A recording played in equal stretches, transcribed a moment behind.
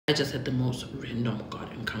I just had the most random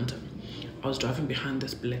God encounter. I was driving behind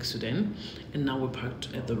this black sedan, and now we're parked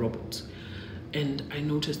at the robots. And I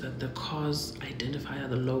noticed that the car's identifier,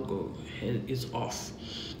 the logo, is off.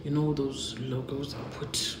 You know those logos? I'll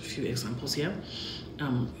put a few examples here.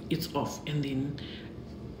 It's off, and then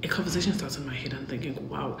a conversation starts in my head. I'm thinking,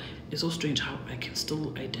 wow, it's so strange how I can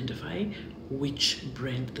still identify which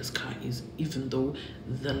brand this car is, even though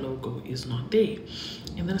the logo is not there.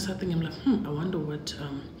 And then I start thinking, I'm like, I wonder what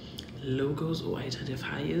logos or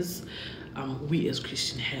identifiers we as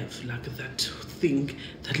Christians have, like that thing,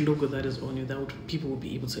 that logo that is on you, that would, people would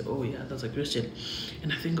be able to say, oh yeah, that's a Christian.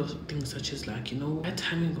 And I think of things such as, like, you know, that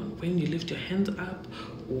timing on when you lift your hands up,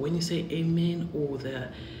 or when you say amen, or the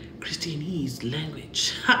Christianese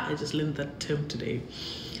language. I just learned that term today.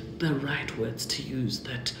 The right words to use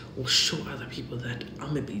that will show other people that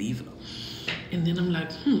I'm a believer. And then I'm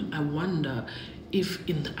like, I wonder if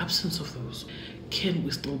in the absence of those, can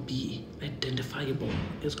we still be identifiable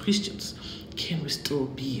as Christians? Can we still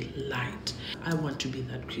be light? I want to be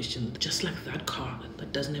that Christian, just like that car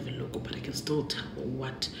that doesn't have a logo, but I can still tell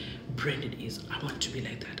what brand it is. I want to be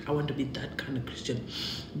like that. I want to be that kind of Christian,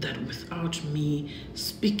 that without me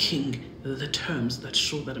speaking the terms that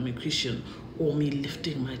show that I'm a Christian, or me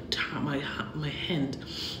lifting my hand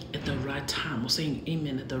at the right time, or saying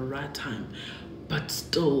amen at the right time, but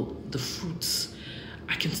still the fruits,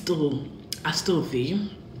 are still there,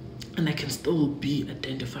 and I can still be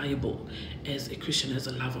identifiable as a Christian, as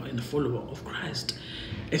a lover and a follower of Christ.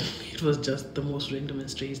 And it was just the most random and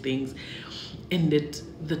strange things. And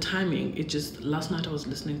the timing, last night I was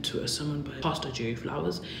listening to a sermon by Pastor Jerry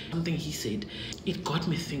Flowers. Something he said, it got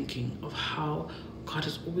me thinking of how God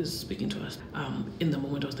is always speaking to us. In the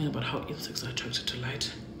moment I was thinking about how insects are attracted to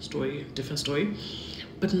light. Different story.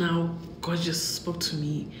 But now God just spoke to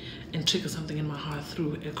me and triggered something in my heart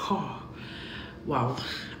through a car. Wow,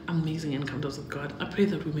 amazing encounters with God. I pray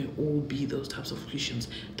that we may all be those types of Christians,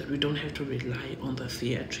 that we don't have to rely on the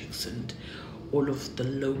theatrics and all of the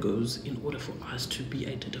logos in order for us to be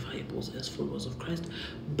identifiable as followers of Christ,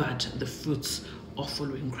 but the fruits of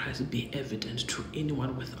following Christ be evident to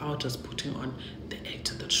anyone without us putting on the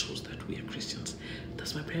act that shows that we are Christians.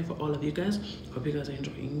 That's my prayer for all of you guys. Hope you guys are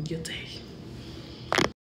enjoying your day.